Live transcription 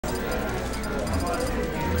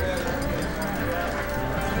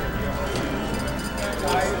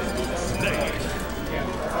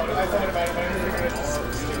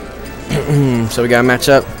So we got a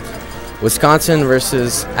matchup. Wisconsin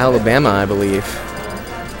versus Alabama, I believe.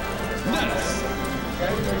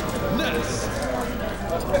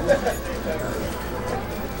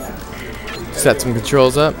 Set some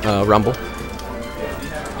controls up. Rumble.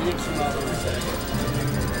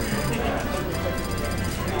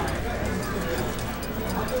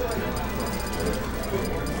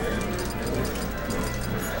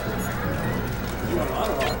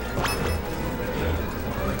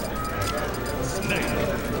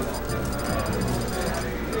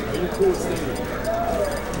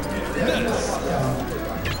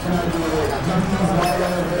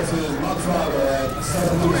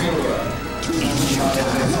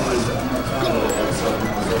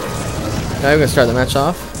 Okay, we're gonna start the match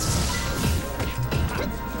off.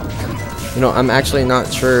 You know, I'm actually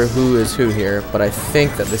not sure who is who here, but I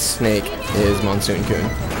think that this snake is Monsoon Coon.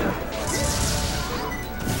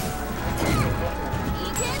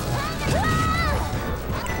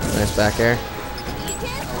 Nice back air.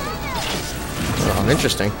 Oh,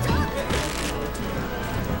 interesting.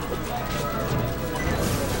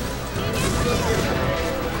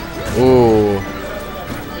 Ooh.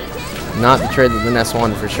 Not the trade that the Ness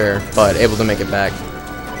won for sure, but able to make it back.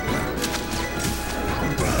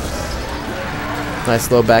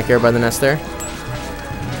 Nice low back air by the Ness there.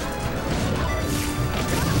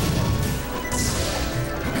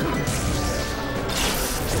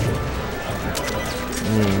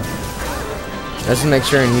 Let's just make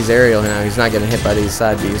sure he's aerial now. He's not getting hit by these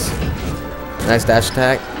side Bs. Nice dash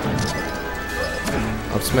attack.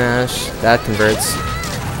 Up smash. That converts.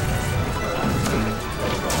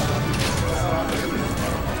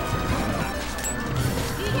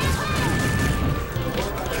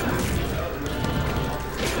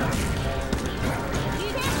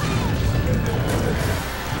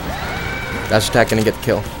 Dash attack gonna get the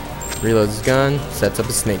kill. Reloads his gun. Sets up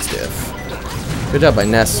a snake stiff. Good job by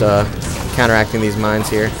Ness counteracting these mines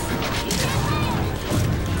here.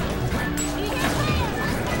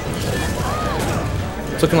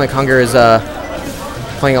 It's looking like Hunger is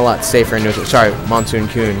playing a lot safer in neutral. Sorry, Monsoon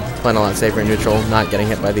Coon playing a lot safer in neutral, not getting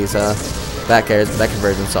hit by these back airs, but that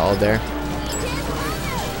conversion's solid there.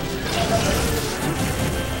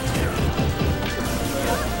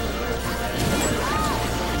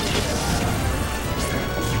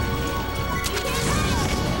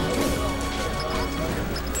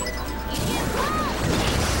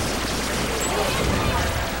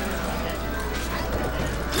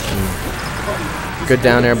 Good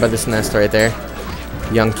down air by this Nest right there.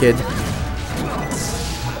 Young kid.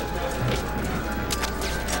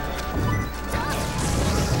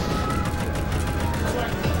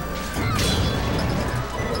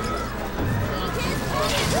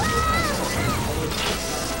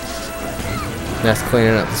 Nest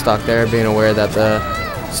cleaning up the stock there, being aware that the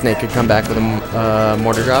snake could come back with a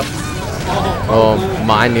mortar drop. Oh,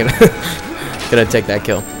 mine gonna take that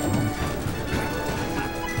kill.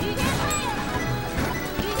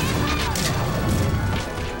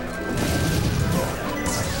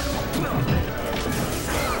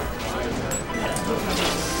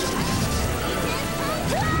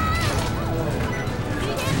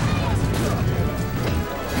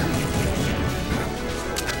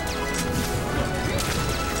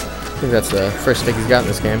 I think that's the first stick he's got in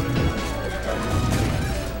this game.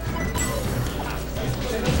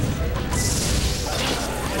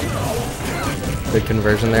 Good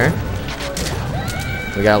conversion there.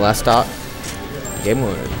 We got a last stop. Game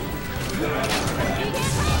one.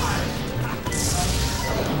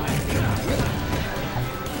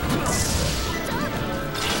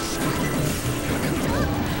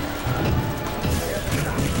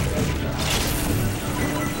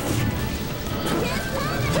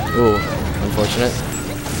 Ooh, unfortunate.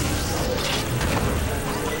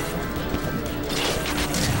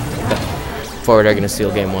 Forward are going to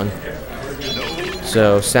steal game one.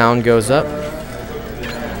 So sound goes up.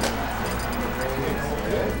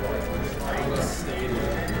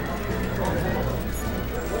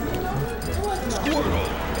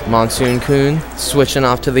 Monsoon Coon switching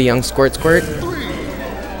off to the young Squirt Squirt.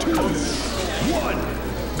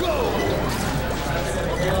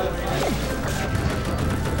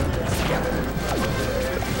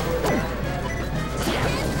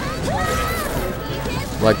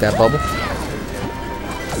 Like that bubble.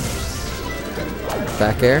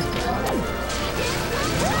 Back air.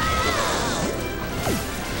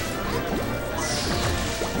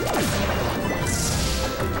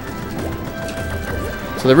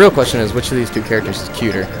 So the real question is, which of these two characters is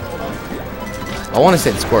cuter? I want to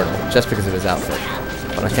say it's Squirtle, just because of his outfit,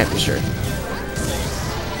 but I can't be sure.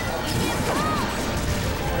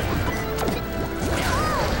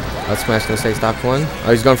 Smash gonna say stop one.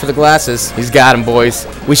 Oh, he's going for the glasses. He's got him, boys.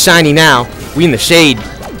 We shiny now. We in the shade.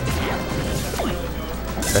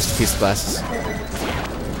 Rest in peace, glasses.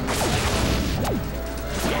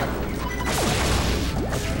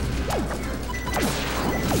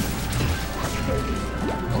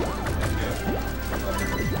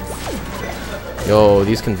 Yo,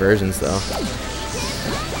 these conversions though.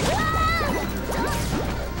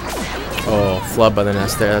 Oh, flub by the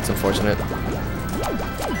nest there. That's unfortunate.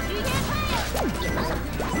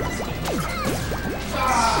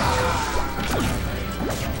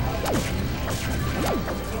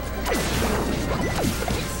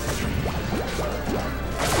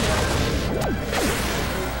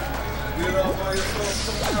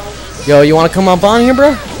 Yo, you want to come up on here,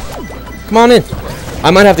 bro? Come on in. I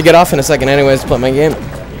might have to get off in a second anyways to play my game.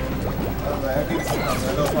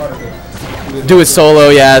 Do it solo,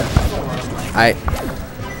 yeah. Alright.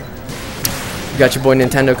 You got your boy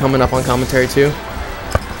Nintendo coming up on commentary too.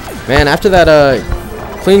 Man, after that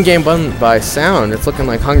clean game won by sound, it's looking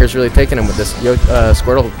like Hunger's really taking him with this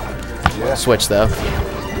Squirtle switch though.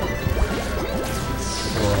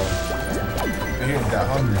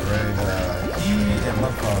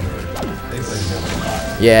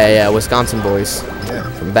 Yeah, Wisconsin boys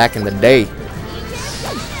from back in the day. He's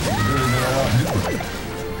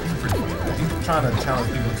trying to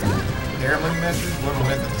challenge people to gambling matches. Whoever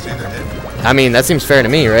wins to shake their head. I mean, that seems fair to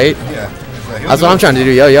me, right? Yeah. That's what I'm trying to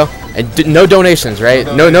do, yo. And no donations, right?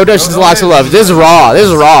 No donations, lots of love. This is raw. This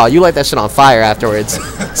is raw. You light that shit on fire afterwards.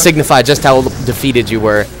 Signify just how defeated you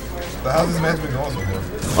were. But how's this match been going so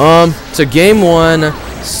far? So game one,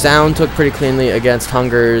 Sound took pretty cleanly against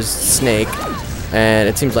Hunger's Snake. And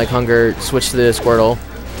it seems like Hunger switched to the Squirtle,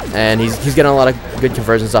 and he's getting a lot of good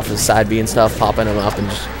conversions off his side B and stuff, popping him up and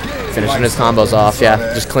just finishing his combos off.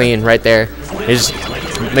 Yeah, just clean right there. He's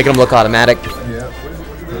just making him look automatic.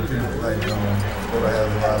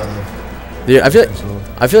 Dude, I feel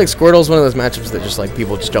like Squirtle's one of those matchups that just like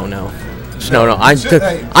people just don't know. Just no.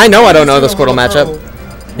 I know I don't know the Squirtle matchup.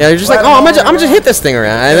 Yeah, you're just like, oh, I'm gonna just hit this thing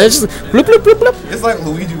around, and it's just bloop bloop bloop bloop. It's like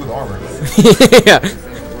Luigi with armor. Yeah.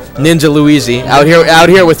 Ninja Luigi out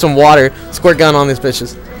here with some water, squirt gun on these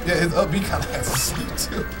bitches. Yeah, his up B kind of has a speed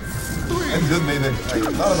too. And just made that like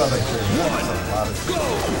thought about like a lot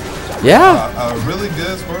of yeah. A really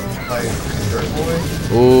good Squirtle, like Dirt Boy.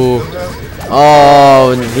 Ooh.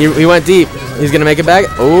 Oh, he went deep. He's gonna make it back.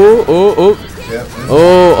 Ooh. Yeah,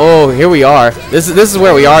 oh, here we are. This is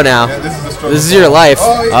where we are now. Yeah, this is your life.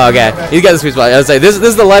 Oh, okay, he's got the sweet spot. I was like, this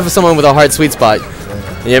is the life of someone with a hard sweet spot.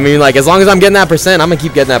 Yeah, I mean, like, as long as I'm getting that percent, I'm gonna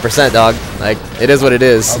keep getting that percent, dog. Like, it is what it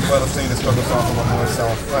is.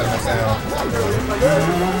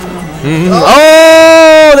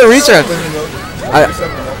 Oh, the reacher.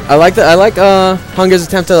 I like Hunger's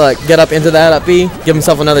attempt to like get up into that up B, give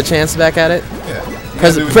himself another chance back at it.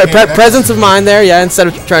 Yeah. Presence of mind there, yeah. Instead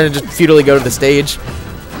of trying to just futilely go to the stage.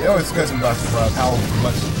 They always discuss about how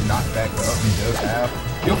much knockback the up B does have.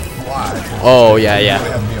 He'll fly. Oh yeah.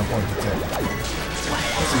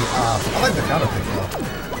 I like the counter pick though.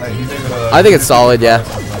 Like, he's able to, I think it's solid, yeah. I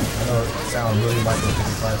know it sounds really like the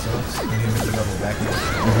 55 cents, and he missed a double back. Is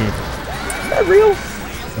that real?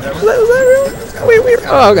 Was that real? Wait.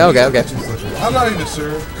 Oh, okay. I'm not even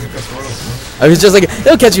sure. I was just like,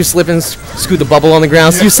 it'll catch you slipping, scoot the bubble on the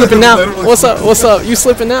ground. So you slipping now? What's up? You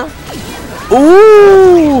slipping now?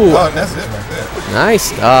 Ooh! Oh, that's it right there.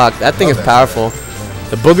 Nice, dog. That thing is powerful.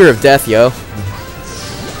 The booger of death, yo.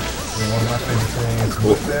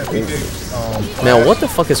 Now, what the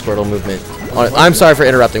fuck is Squirtle movement? I'm sorry for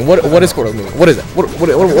interrupting. What is Squirtle movement? What is it? What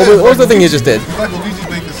was the thing you just did?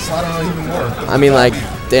 I mean, like,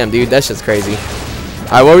 damn, dude, that shit's crazy.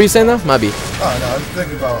 Alright, what were you saying though? Might be. Oh no, I was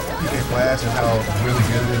thinking about PK Flash and how really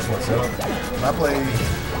good it is for itself. When I play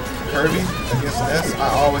Kirby against the S, I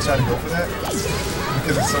always try to go for that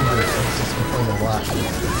because it's so good. It's just controlling a lot.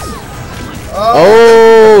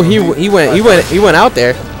 Oh, he went out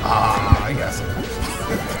there. Ah, I got some.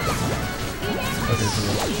 Okay, so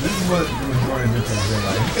this is what Jordan Newton is doing.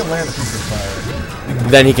 Like, he can land a piece of fire.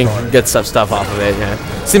 Then he can get stuff off of it.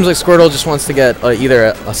 Yeah. Seems like Squirtle just wants to get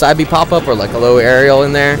either a side B pop up or like a low aerial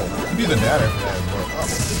in there. He'd be the data for that,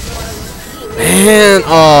 bro. Man,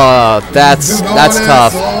 oh, that's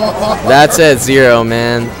tough. That's at 0,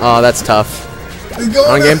 man. Oh, that's tough.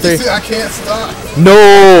 On game 3. I can't stop.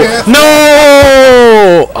 No.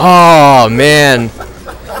 Oh man.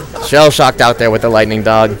 Shell shocked out there with the lightning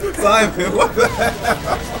dog.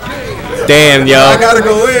 Damn, yo. I gotta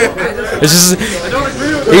go in. It's just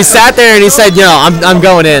he sat there and he said, "Yo, I'm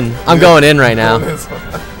going in. I'm going in right now."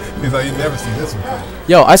 He's like, you never see this one.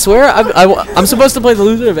 Yo, I swear, I'm supposed to play the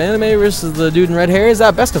loser of anime versus the dude in red hair. Is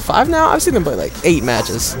that best of 5 now? I've seen them play like 8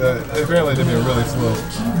 matches. Apparently they've been really slow.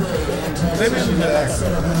 Maybe she should ask.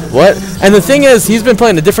 What? And the thing is, he's been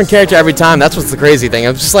playing a different character every time. That's what's the crazy thing.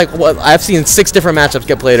 I'm just like, what? I've seen 6 different matchups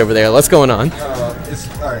get played over there. What's going on? It's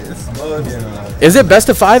alright. It's Smug and. Is it best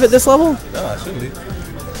of 5 at this level? No, it shouldn't be.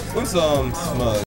 What's Smug?